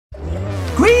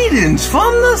Greetings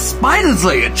from the Spider's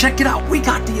Lair. Check it out. We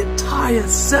got the entire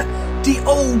set. The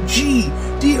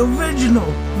OG, the original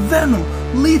Venom,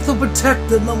 Lethal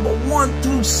Protector number 1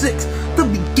 through 6. The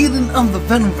beginning of the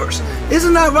Venomverse.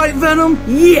 Isn't that right, Venom?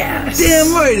 Yes!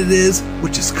 Damn right it is.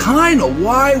 Which is kind of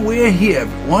why we're here,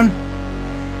 everyone.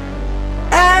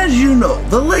 As you know,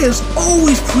 the Lair's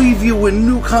always previewing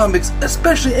new comics,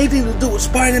 especially anything to do with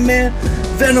Spider-Man,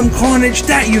 Venom, Carnage,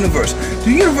 that universe.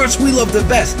 The universe we love the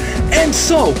best. And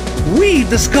so, we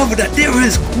discovered that there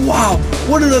is, wow,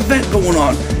 what an event going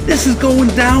on. This is going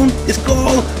down. It's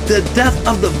called the Death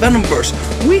of the Venomverse.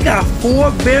 We got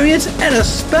 4 variants and a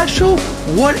special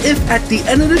what if at the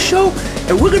end of the show.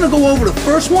 And we're going to go over the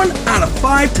first one out of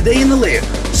 5 today in the Lair.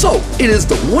 So, it is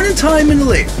the winning time in the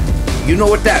Lair. You know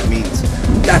what that means.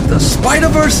 That the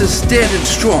Spider-Verse is standing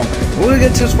strong. We're gonna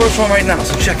get to this first one right now,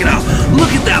 so check it out. Look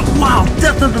at that, wow,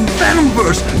 Death of the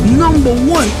Venomverse, number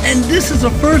 1. And this is the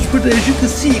first one, as you can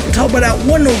see, you can tell by that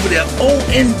 1 over there,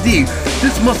 O-N-D.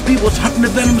 This must be what's hunting the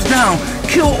Venoms down.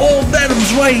 Kill all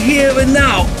Venoms right here and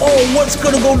now. Oh, what's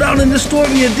gonna go down in this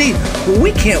story indeed? Well,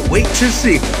 we can't wait to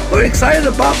see. We're excited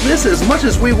about this as much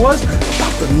as we was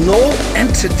about the Null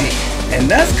Entity. And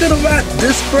that's gonna wrap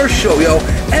this first show, yo.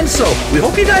 And so, we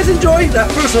hope you guys enjoyed that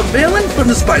first unveiling from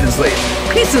the Spider's Lair.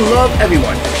 Peace and love,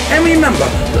 everyone. And remember,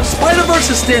 the Spider-Verse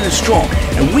is standing strong,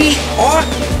 and we are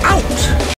out.